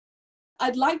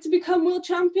I'd like to become world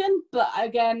champion, but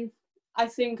again, I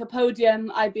think a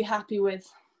podium I'd be happy with.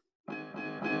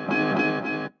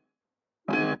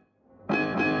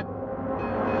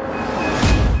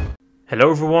 Hello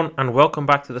everyone and welcome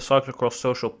back to the Cyclocross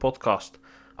Social Podcast.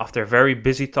 After a very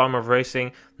busy time of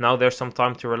racing, now there's some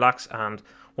time to relax, and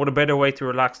what a better way to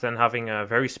relax than having a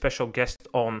very special guest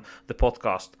on the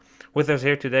podcast. With us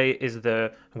here today is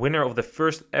the winner of the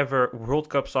first ever World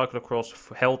Cup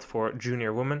Cyclocross held for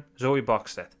junior women, Zoe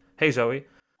Bäckstedt. Hey Zoe.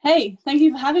 Hey, thank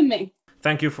you for having me.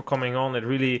 Thank you for coming on, it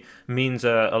really means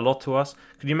a lot to us.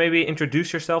 Could you maybe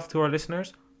introduce yourself to our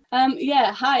listeners?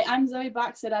 Hi, I'm Zoe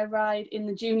Bäckstedt. I ride in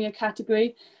the junior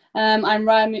category. I'm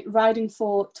riding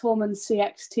for Tormann's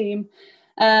CX team.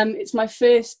 It's my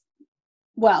first,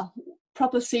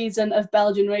 proper season of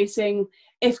Belgian racing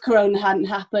if Corona hadn't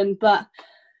happened. But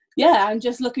yeah, I'm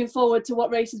just looking forward to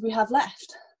what races we have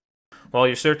left. Well,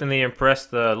 you certainly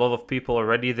impressed a lot of people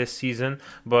already this season,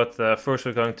 but first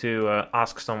we're going to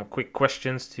ask some quick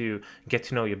questions to get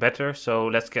to know you better. So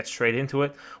let's get straight into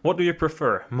it. What do you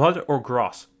prefer, mud or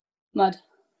grass? Mud.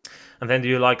 And then do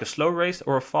you like a slow race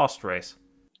or a fast race?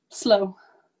 Slow.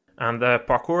 And the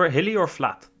parcours, hilly or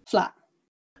flat? Flat.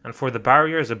 And for the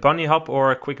barriers, a bunny hop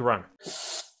or a quick run?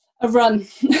 A run.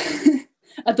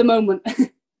 At the moment.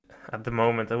 At the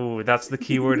moment, ooh, that's the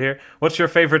key word here. What's your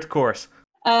favorite course?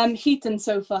 Heaton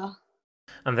so far.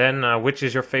 And then which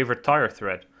is your favorite tire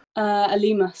thread? A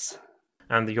Limas.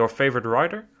 And your favorite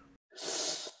rider?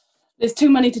 There's too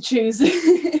many to choose.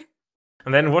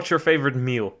 And then what's your favorite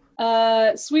meal?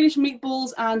 Swedish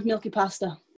meatballs and milky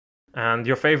pasta. And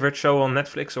your favorite show on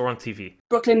Netflix or on TV?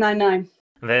 Brooklyn Nine-Nine.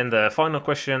 And then the final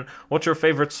question, what's your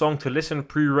favorite song to listen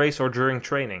pre-race or during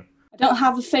training? I don't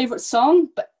have a favorite song,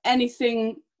 but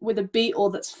anything with a beat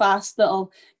or that's fast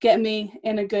that'll get me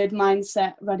in a good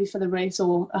mindset, ready for the race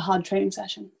or a hard training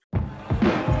session.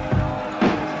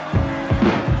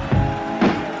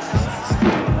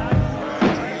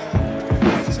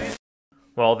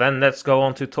 Well, then let's go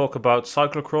on to talk about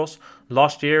cyclocross.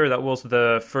 Last year, that was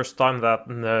the first time that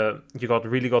you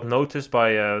really got noticed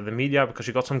by the media because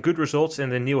you got some good results in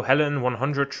the Neil Helen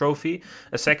 100 trophy,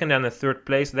 a second and a third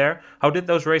place there. How did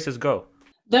those races go?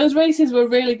 Those races were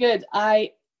really good.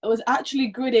 I was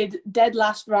actually gridded dead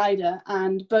last rider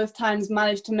and both times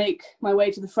managed to make my way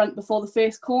to the front before the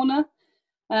first corner.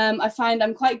 I find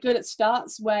I'm quite good at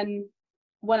starts when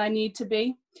I need to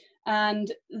be,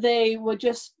 and they were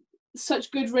just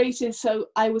such good races, so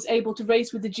I was able to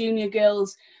race with the junior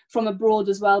girls from abroad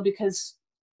as well, because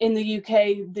in the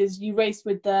UK you race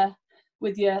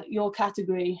with your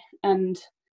category, and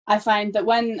I find that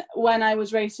when I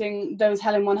was racing those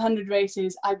Helen 100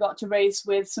 races, I got to race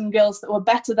with some girls that were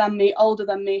better than me, older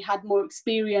than me, had more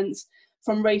experience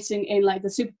from racing in like the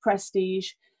Super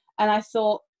Prestige, and I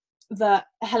thought that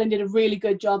Helen did a really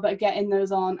good job at getting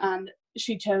those on, and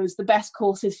she chose the best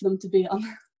courses for them to be on.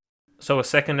 So a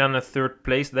second and a third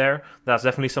place there, that's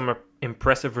definitely some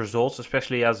impressive results,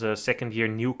 especially as a second-year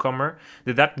newcomer.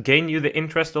 Did that gain you the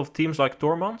interest of teams like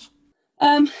Tormann's?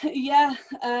 I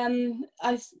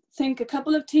think a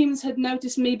couple of teams had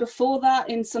noticed me before that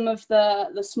in some of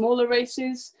the smaller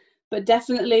races, but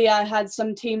definitely I had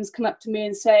some teams come up to me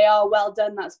and say, "Oh, well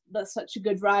done, that's such a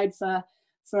good ride for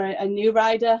a new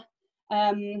rider,"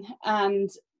 and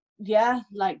yeah,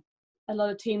 like. A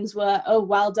lot of teams were, "Oh,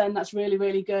 well done, that's really,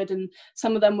 really good." And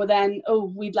some of them were then, "Oh,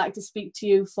 we'd like to speak to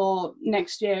you for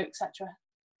next year," etc.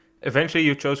 Eventually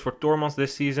you chose for Tormann's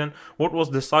this season. What was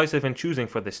decisive in choosing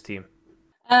for this team?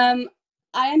 I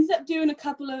ended up doing a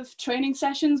couple of training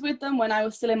sessions with them when I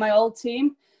was still in my old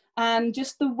team, and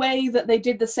just the way that they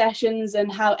did the sessions and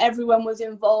how everyone was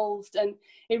involved, and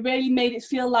it really made it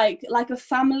feel like a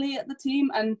family at the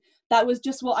team, and that was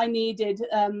just what I needed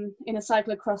in a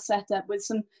cyclocross setup, with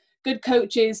some good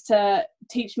coaches to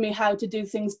teach me how to do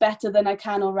things better than I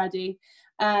can already,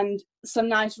 and some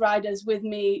nice riders with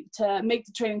me to make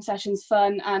the training sessions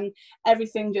fun, and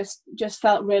everything just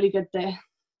felt really good there.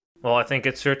 Well, I think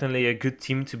it's certainly a good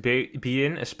team to be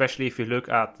in, especially if you look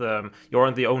at, you're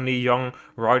the only young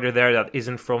rider there that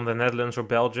isn't from the Netherlands or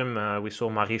Belgium. We saw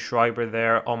Marie Schreiber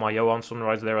there, Alma Johansson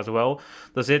rides there as well.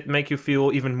 Does it make you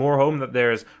feel even more home that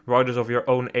there's riders of your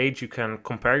own age you can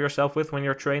compare yourself with when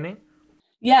you're training?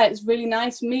 Yeah, it's really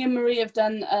nice. Me and Marie have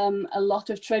done a lot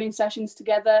of training sessions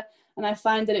together, and I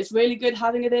find that it's really good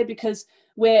having her there because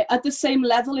we're at the same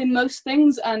level in most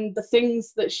things, and the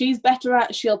things that she's better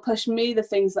at, she'll push me. The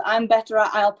things that I'm better at,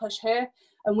 I'll push her,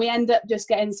 and we end up just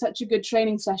getting such a good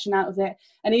training session out of it.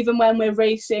 And even when we're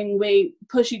racing, we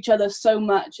push each other so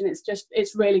much, and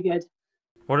it's really good.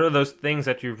 What are those things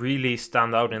that you really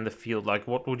stand out in the field? Like,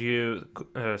 what would you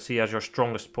see as your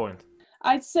strongest point?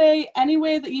 I'd say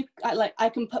anywhere that I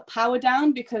can put power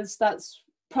down, because that's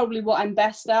probably what I'm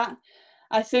best at.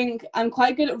 I think I'm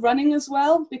quite good at running as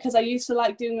well, because I used to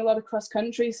like doing a lot of cross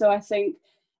country. So I think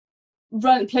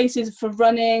run places for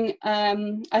running.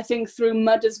 I think through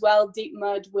mud as well, deep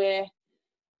mud where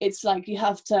it's like you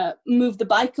have to move the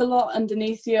bike a lot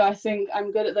underneath you. I think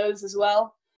I'm good at those as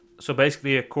well. So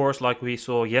basically a course like we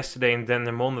saw yesterday in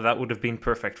Dendermonde, that would have been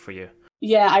perfect for you.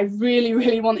 Yeah, I really,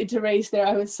 really wanted to race there.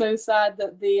 I was so sad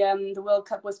that the World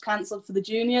Cup was cancelled for the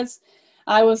juniors.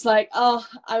 I was like, oh,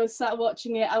 I was sat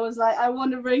watching it. I was like, I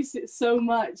want to race it so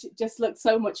much. It just looked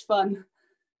so much fun.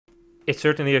 It's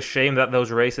certainly a shame that those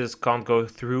races can't go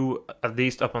through, at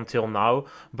least up until now.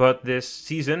 But this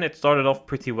season, it started off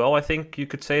pretty well, I think you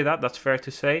could say that. That's fair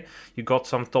to say. You got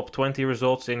some top 20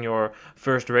 results in your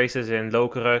first races in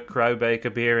Lokeren, Kruibeke,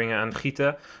 Beringen and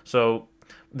Gieten. So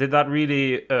did that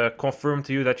really confirm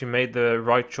to you that you made the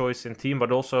right choice in team,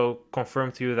 but also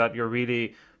confirm to you that you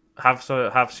really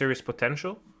have serious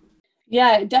potential?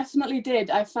 Yeah, it definitely did.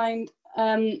 I find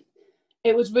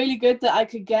it was really good that I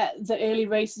could get the early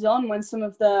races on when some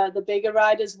of the bigger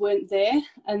riders weren't there,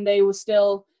 and they were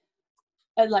still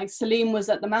like Salim was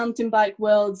at the mountain bike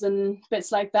worlds and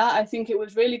bits like that. I think it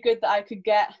was really good that I could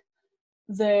get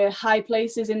the high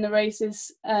places in the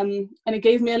races, and it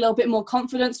gave me a little bit more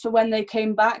confidence for when they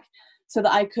came back, so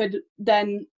that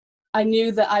I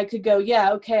knew that I could go,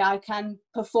 yeah, okay, I can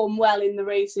perform well in the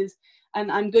races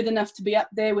and I'm good enough to be up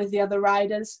there with the other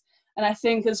riders. And I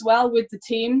think as well with the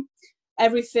team,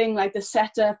 everything like the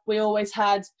setup, we always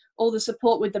had all the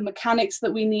support with the mechanics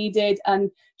that we needed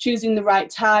and choosing the right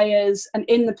tires, and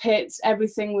in the pits,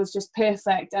 everything was just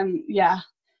perfect. And yeah,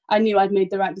 I knew I'd made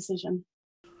the right decision.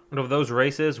 And of those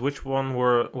races, which one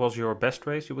was your best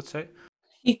race, you would say?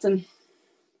 Gieten,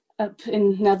 up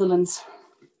in Netherlands.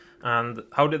 And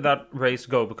how did that race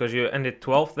go? Because you ended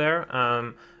 12th there.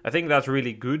 I think that's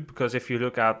really good, because if you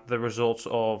look at the results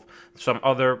of some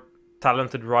other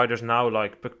talented riders now,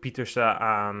 like Puk Pieterse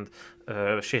and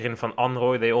Shirin van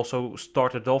Anrooy, they also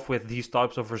started off with these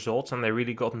types of results and they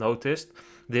really got noticed.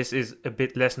 This is a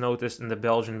bit less noticed in the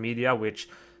Belgian media, which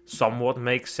somewhat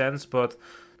makes sense. But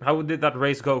how did that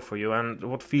race go for you, and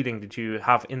what feeling did you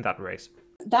have in that race?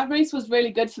 That race was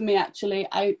really good for me, actually.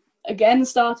 I again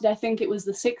started, I think it was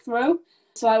the 6th row.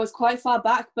 So I was quite far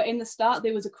back, but in the start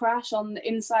there was a crash on the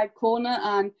inside corner,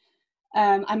 and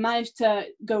I managed to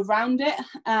go round it,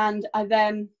 and I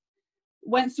then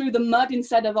went through the mud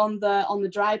instead of on the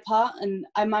dry part, and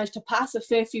I managed to pass a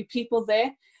fair few people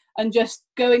there. And just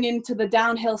going into the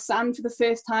downhill sand for the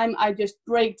first time, I just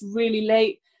braked really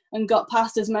late and got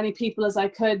past as many people as I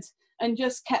could, and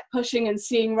just kept pushing and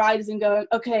seeing riders and going,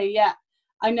 okay, yeah,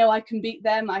 I know I can beat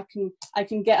them. I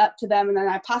can get up to them, and then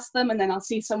I pass them, and then I'll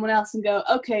see someone else and go,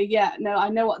 okay, yeah, no, I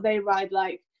know what they ride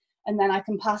like, and then I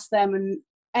can pass them. And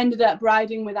ended up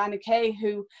riding with Anna Kay,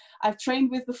 who I've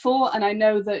trained with before, and I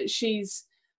know that she's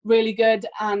really good,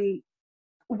 and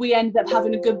we ended up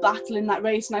having a good battle in that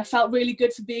race, and I felt really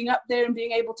good for being up there and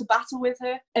being able to battle with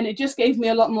her, and it just gave me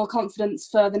a lot more confidence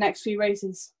for the next few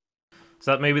races. Is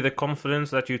that maybe the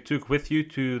confidence that you took with you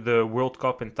to the World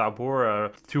Cup in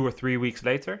Tabor 2 or 3 weeks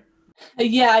later?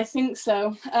 Yeah, I think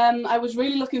so. I was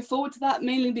really looking forward to that,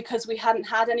 mainly because we hadn't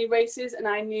had any races, and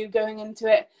I knew going into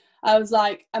it, I was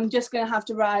like, I'm just going to have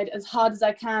to ride as hard as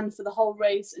I can for the whole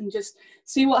race and just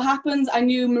see what happens. I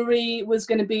knew Marie was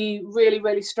going to be really,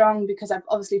 really strong, because I've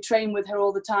obviously trained with her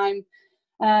all the time.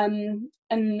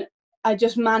 And I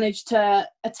just managed to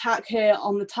attack her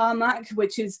on the tarmac,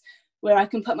 which is where I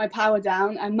can put my power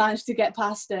down. I managed to get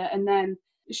past her, and then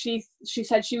she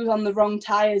said she was on the wrong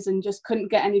tyres and just couldn't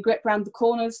get any grip around the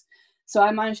corners. So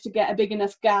I managed to get a big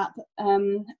enough gap,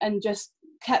 and just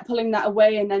kept pulling that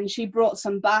away, and then she brought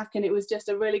some back, and it was just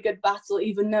a really good battle,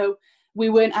 even though we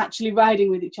weren't actually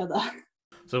riding with each other.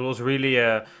 So it was really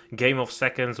a game of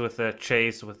seconds with a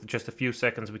chase with just a few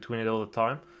seconds between it all the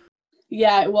time?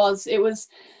 Yeah, it was.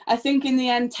 I think in the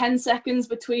end, 10 seconds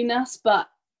between us, but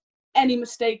any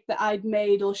mistake that I'd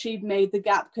made or she'd made, the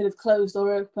gap could have closed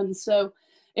or opened. So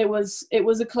it was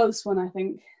a close one, I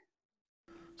think.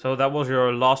 So that was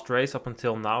your last race up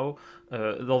until now.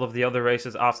 A lot of the other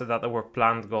races after that were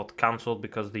planned got cancelled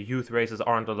because the youth races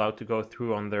aren't allowed to go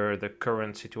through under the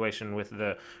current situation with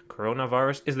the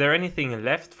coronavirus. Is there anything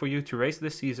left for you to race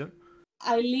this season?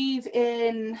 I leave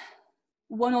in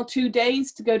 1 or 2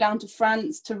 days to go down to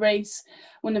France to race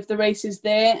one of the races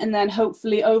there, and then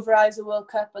hopefully Overijssel World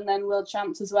Cup and then World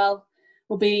Champs as well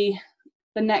will be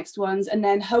the next ones. And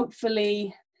then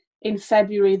hopefully in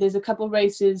February there's a couple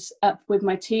races up with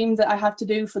my team that I have to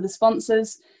do for the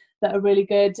sponsors that are really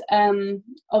good.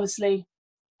 Obviously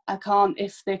I can't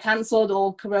if they're cancelled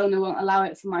or Corona won't allow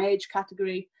it for my age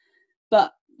category.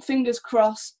 But fingers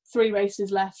crossed, 3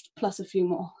 races left plus a few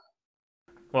more.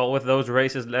 Well, with those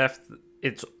races left,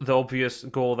 it's the obvious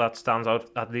goal that stands out.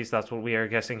 At least that's what we are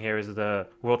guessing here, is the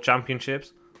World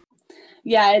Championships.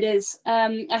 Yeah, it is.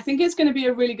 I think it's going to be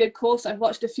a really good course. I've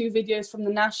watched a few videos from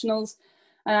the Nationals,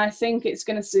 and I think it's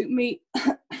going to suit me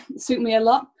a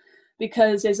lot,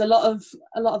 because there's a lot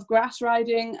of grass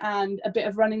riding and a bit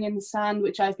of running in the sand,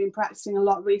 which I've been practicing a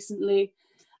lot recently.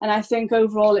 And I think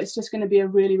overall it's just going to be a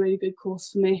really, really good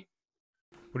course for me.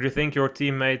 Would you think your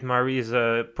teammate Marie is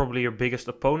probably your biggest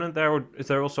opponent there, or is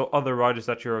there also other riders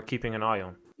that you're keeping an eye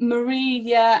on? Marie,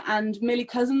 yeah, and Millie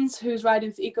Cousins, who's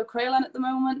riding for Eco Crayon at the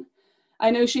moment. I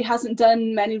know she hasn't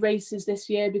done many races this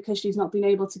year because she's not been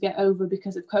able to get over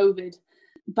because of COVID.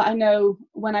 But I know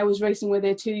when I was racing with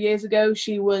her 2 years ago,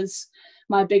 she was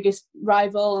my biggest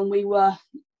rival, and we were,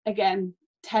 again,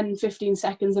 10, 15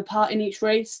 seconds apart in each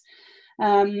race.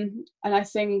 And I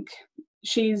think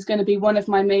she's going to be one of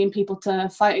my main people to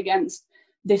fight against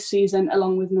this season,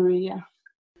 along with Maria.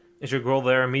 Is your goal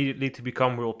there immediately to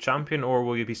become world champion, or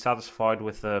will you be satisfied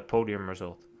with the podium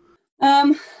result?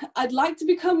 I'd like to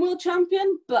become world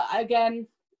champion, but again,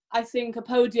 I think a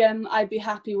podium I'd be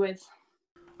happy with.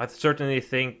 I certainly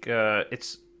think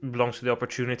it belongs to the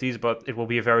opportunities, but it will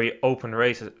be a very open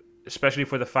race, especially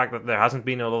for the fact that there hasn't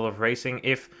been a lot of racing.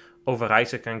 If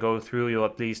Overijse can go through, you'll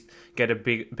at least get a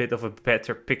bit of a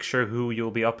better picture who you'll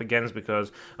be up against,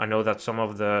 because I know that some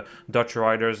of the Dutch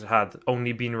riders had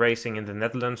only been racing in the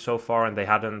Netherlands so far and they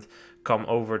hadn't come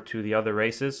over to the other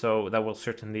races, so that will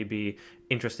certainly be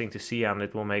interesting to see, and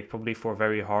it will make probably for a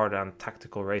very hard and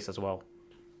tactical race as well.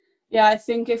 Yeah, I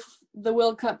think if the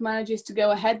World Cup manages to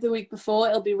go ahead the week before,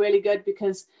 it'll be really good,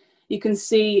 because you can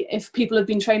see if people have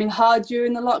been training hard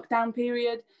during the lockdown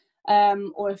period,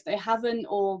 or if they haven't,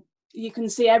 or you can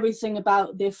see everything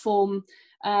about their form,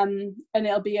 and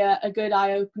it'll be a good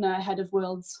eye-opener ahead of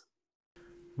Worlds.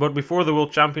 But before the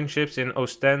World Championships in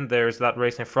Ostend, there's that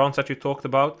race in France that you talked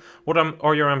about. What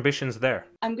are your ambitions there?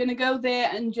 I'm going to go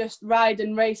there and just ride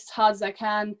and race as hard as I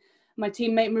can. My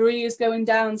teammate Marie is going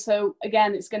down, so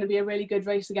again, it's going to be a really good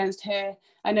race against her.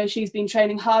 I know she's been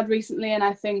training hard recently, and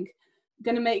I think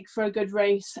going to make for a good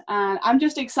race. And I'm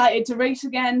just excited to race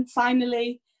again,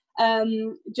 finally.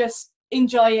 Just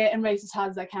enjoy it and race as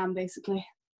hard as I can, basically.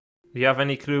 Do you have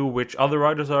any clue which other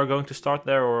riders are going to start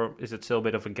there, or is it still a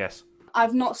bit of a guess?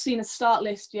 I've not seen a start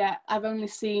list yet. I've only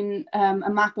seen a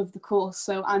map of the course,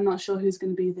 so I'm not sure who's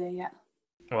going to be there yet.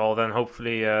 Well, then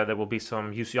hopefully there will be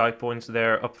some UCI points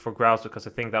there up for grabs, because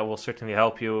I think that will certainly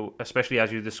help you, especially as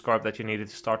you described that you needed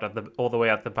to start all the way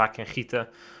at the back in Gieten.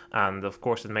 And of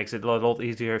course, it makes it a lot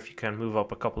easier if you can move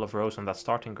up a couple of rows on that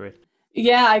starting grid.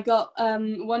 Yeah, I got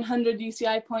 100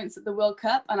 UCI points at the World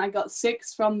Cup, and I got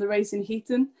 6 from the race in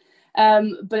Gieten.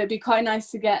 But it'd be quite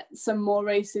nice to get some more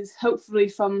races, hopefully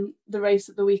from the race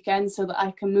at the weekend, so that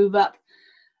I can move up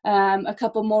a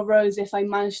couple more rows if I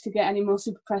manage to get any more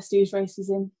Super Prestige races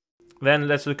in. Then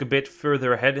let's look a bit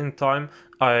further ahead in time.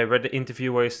 I read the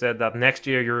interview where you said that next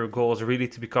year your goal is really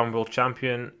to become world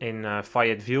champion in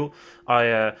Fayetteville.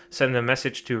 I sent a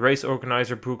message to race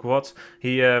organizer Brooke Watts.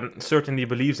 He certainly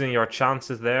believes in your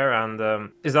chances there.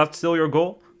 And is that still your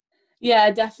goal?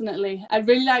 Yeah, definitely. I'd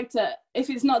really like to,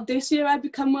 if it's not this year I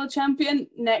become world champion,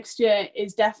 next year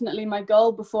is definitely my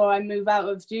goal before I move out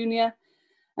of junior.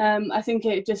 I think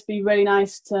it'd just be really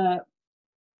nice to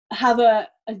have a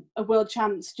world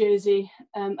champs jersey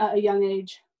at a young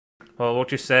age. Well,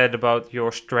 what you said about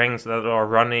your strengths that are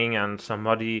running and some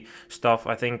muddy stuff,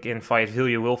 I think in Fayetteville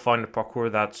you will find a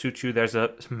parcours that suits you. There's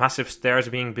a massive stairs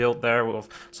being built there with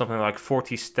something like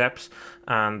 40 steps,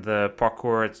 and the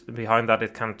parcours behind that,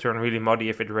 it can turn really muddy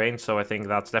if it rains, so I think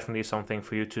that's definitely something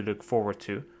for you to look forward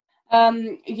to.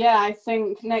 Yeah, I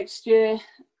think next year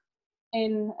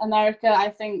in America, I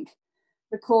think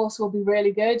the course will be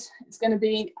really good. It's going to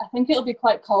be, I think it'll be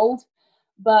quite cold,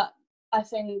 but I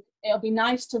think it'll be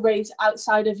nice to race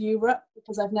outside of Europe,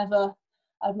 because I've never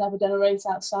done a race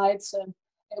outside. So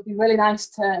it'll be really nice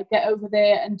to get over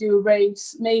there and do a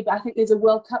race. Maybe, I think there's a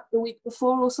World Cup the week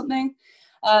before or something.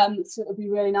 So it'll be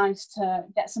really nice to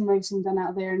get some racing done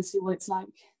out there and see what it's like.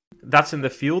 That's in the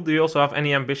field. Do you also have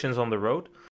any ambitions on the road?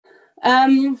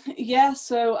 Yeah,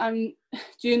 so I'm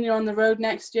junior on the road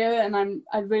next year, and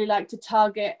I'd really like to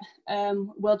target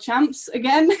world champs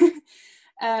again.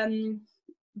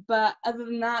 But other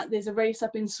than that, there's a race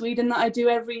up in Sweden that I do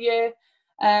every year,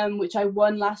 which I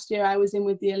won last year. I was in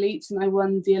with the elites and I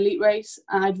won the elite race,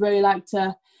 and I'd really like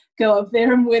to go up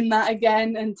there and win that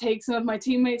again, and take some of my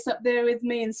teammates up there with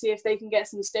me and see if they can get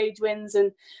some stage wins,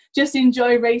 and just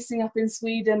enjoy racing up in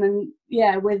Sweden, and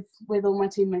yeah, with all my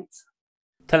teammates.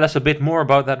 Tell us a bit more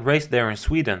about that race there in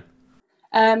Sweden.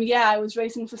 Yeah, I was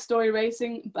racing for Story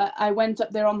Racing, but I went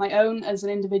up there on my own as an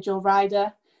individual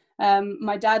rider.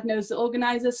 My dad knows the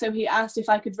organizer, so he asked if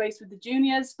I could race with the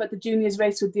juniors, but the juniors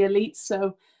race with the elites.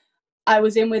 So I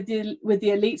was in with the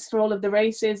elites for all of the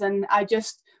races, and I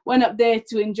just went up there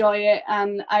to enjoy it,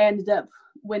 and I ended up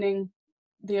winning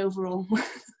the overall.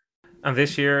 And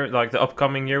this year, like the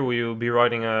upcoming year, will you be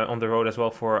riding on the road as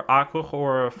well for Akrug,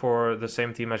 or for the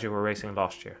same team as you were racing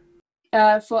last year?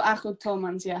 For Akrug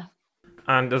Tolmans, yeah.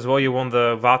 And as well, you won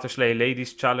the Waterslee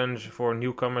Ladies Challenge for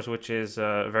newcomers, which is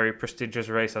a very prestigious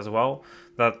race as well.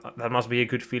 That must be a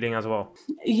good feeling as well.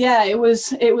 Yeah, it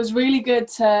was really good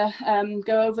to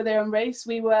go over there and race.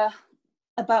 We were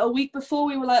about a week before,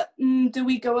 we were like, do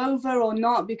we go over or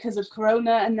not because of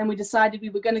Corona? And then we decided we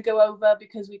were going to go over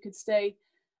because we could stay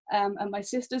at my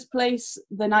sister's place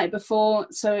the night before.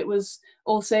 So it was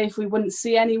all safe. We wouldn't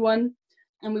see anyone.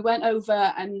 And we went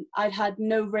over, and I'd had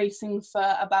no racing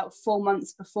for about 4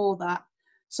 months before that.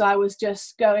 So I was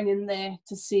just going in there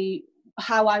to see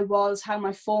how I was, how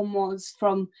my form was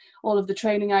from all of the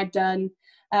training I'd done.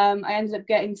 I ended up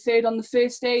getting third on the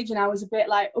first stage, and I was a bit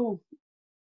like, oh,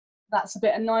 that's a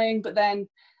bit annoying. But then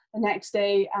the next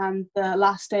day and the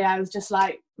last day, I was just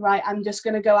like, right, I'm just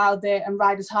going to go out there and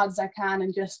ride as hard as I can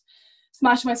and just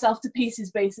smash myself to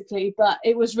pieces, basically. But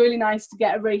it was really nice to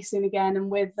get a race in again, and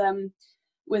with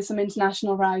some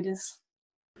international riders.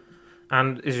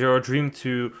 And is your dream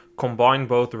to combine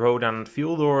both road and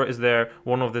field, or is there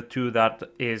one of the two that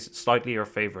is slightly your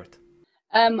favorite?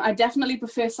 I definitely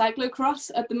prefer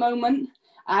cyclocross at the moment.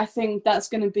 I think that's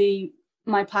going to be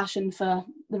my passion for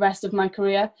the rest of my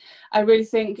career. I really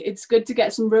think it's good to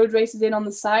get some road races in on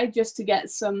the side, just to get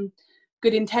some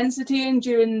good intensity in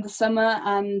during the summer,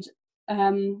 and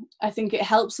I think it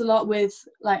helps a lot with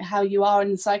like how you are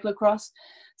in the cyclocross.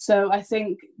 So I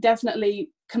think definitely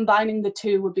combining the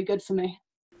two would be good for me.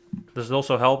 Does it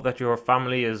also help that your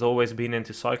family has always been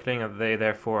into cycling and they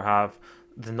therefore have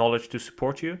the knowledge to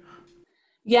support you?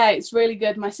 Yeah, it's really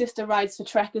good. My sister rides for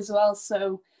Trek as well,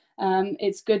 so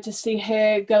it's good to see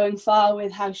her going far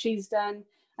with how she's done.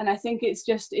 And I think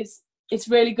it's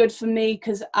really good for me,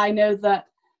 because I know that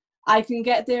I can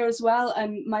get there as well.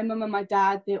 And my mum and my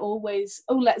dad, they're always,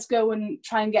 oh, let's go and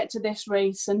try and get to this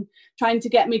race, and trying to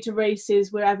get me to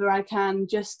races wherever I can,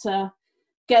 just to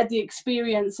get the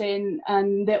experience in.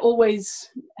 And they're always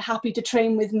happy to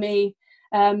train with me.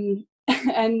 And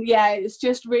yeah, it's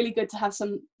just really good to have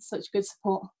such good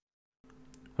support.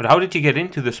 But how did you get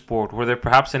into the sport? Were there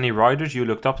perhaps any riders you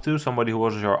looked up to, somebody who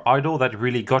was your idol that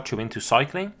really got you into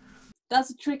cycling? That's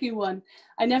a tricky one.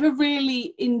 I never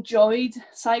really enjoyed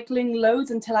cycling loads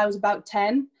until I was about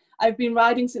 10. I've been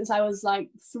riding since I was like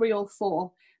 3 or 4,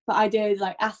 but I did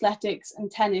like athletics and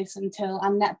tennis and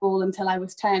netball until I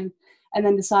was 10, and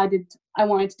then decided I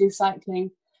wanted to do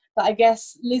cycling. But I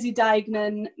guess Lizzie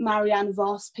Deignan, Marianne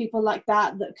Vos, people like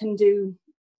that can do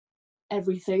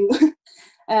everything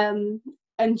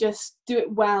and just do it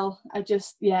well. I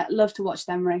just, love to watch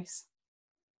them race.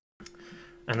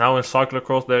 And now in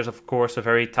cyclocross, there's of course a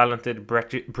very talented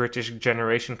British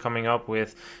generation coming up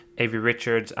with Avi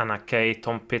Richards, Anna Kay,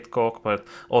 Tom Pidcock, but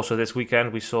also this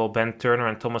weekend we saw Ben Turner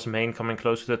and Thomas Main coming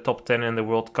close to the top 10 in the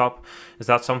World Cup. Is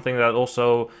that something that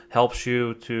also helps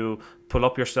you to pull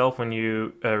up yourself when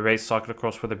you race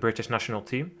cyclocross for the British national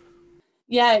team?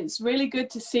 Yeah, it's really good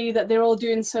to see that they're all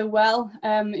doing so well.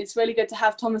 It's really good to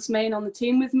have Thomas Main on the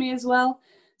team with me as well.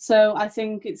 So I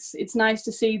think it's nice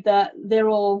to see that they're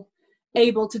all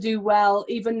able to do well,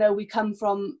 even though we come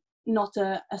from not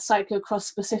a cyclocross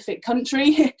specific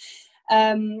country.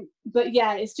 But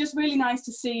yeah, it's just really nice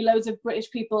to see loads of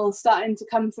British people starting to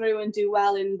come through and do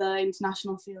well in the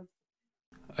international field.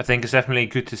 I think it's definitely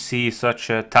good to see such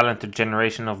a talented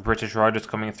generation of British riders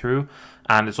coming through,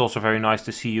 and it's also very nice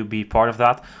to see you be part of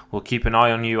that. We'll keep an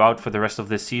eye on you out for the rest of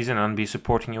this season and be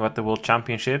supporting you at the World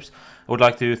Championships. I would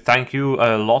like to thank you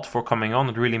a lot for coming on.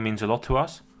 It really means a lot to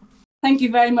us. Thank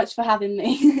you very much for having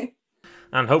me.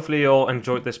 And hopefully you all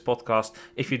enjoyed this podcast.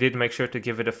 If you did, make sure to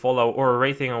give it a follow or a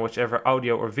rating on whichever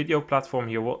audio or video platform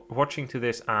you're watching to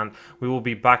this. And we will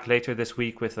be back later this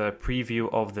week with a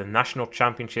preview of the national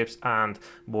championships. And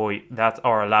boy, that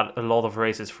are a lot of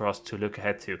races for us to look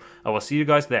ahead to. I will see you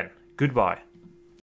guys then. Goodbye.